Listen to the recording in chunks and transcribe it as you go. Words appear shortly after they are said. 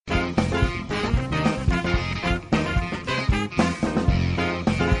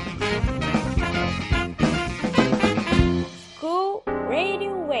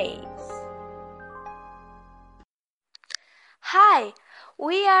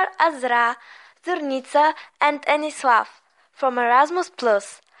We are Azra, Zurnica, and Enislav from Erasmus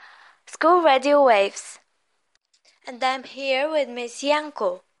Plus, School Radio Waves. And I'm here with Miss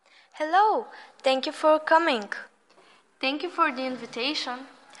Yanko. Hello, thank you for coming. Thank you for the invitation.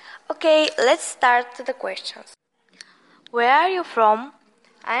 Okay, let's start the questions. Where are you from?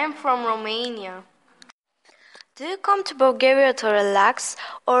 I am from Romania. Do you come to Bulgaria to relax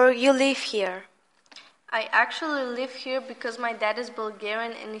or you live here? I actually live here because my dad is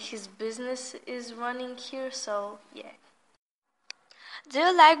Bulgarian and his business is running here, so yeah. Do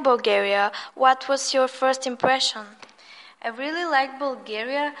you like Bulgaria? What was your first impression? I really like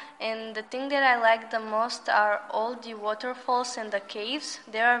Bulgaria, and the thing that I like the most are all the waterfalls and the caves.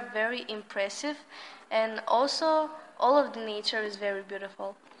 They are very impressive, and also all of the nature is very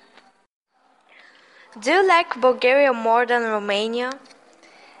beautiful. Do you like Bulgaria more than Romania?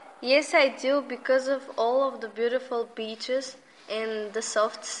 Yes, I do, because of all of the beautiful beaches and the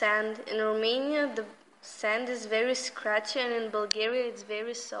soft sand. In Romania, the sand is very scratchy, and in Bulgaria, it's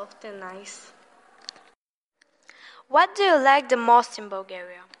very soft and nice. What do you like the most in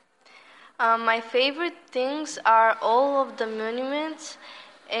Bulgaria? My favorite things are all of the monuments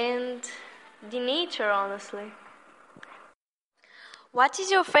and the nature, honestly. What is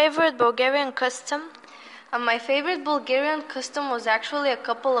your favorite Bulgarian custom? My favorite Bulgarian custom was actually a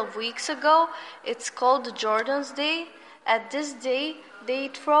couple of weeks ago. It's called Jordan's Day. At this day, they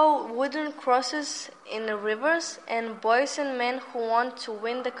throw wooden crosses in the rivers, and boys and men who want to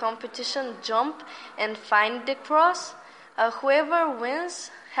win the competition jump and find the cross. Whoever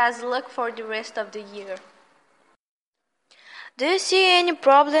wins has luck for the rest of the year. Do you see any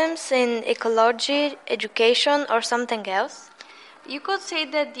problems in ecology, education, or something else? You could say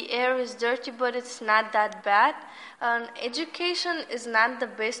that the air is dirty, but it's not that bad. Education is not the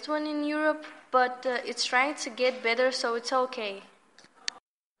best one in Europe, but it's trying to get better, so it's okay.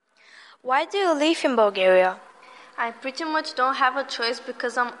 Why do you live in Bulgaria? I pretty much don't have a choice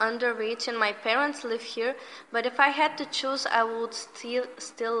because I'm underage and my parents live here, but if I had to choose, I would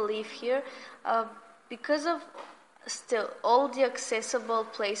still live here because of still all the accessible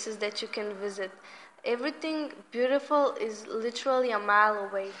places that you can visit. Everything beautiful is literally a mile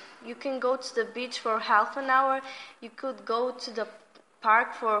away. You can go to the beach for half an hour, you could go to the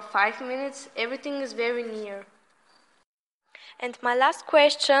park for 5 minutes, everything is very near. And my last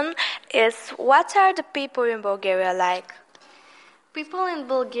question is, what are the people in Bulgaria like? People in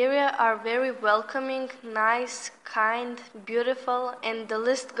Bulgaria are very welcoming, nice, kind, beautiful, and the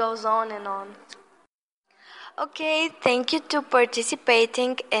list goes on and on. Okay, thank you to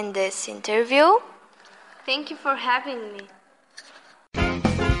participating in this interview. Thank you for having me.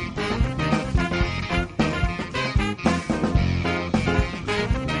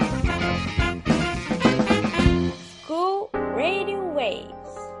 School Radio Wave.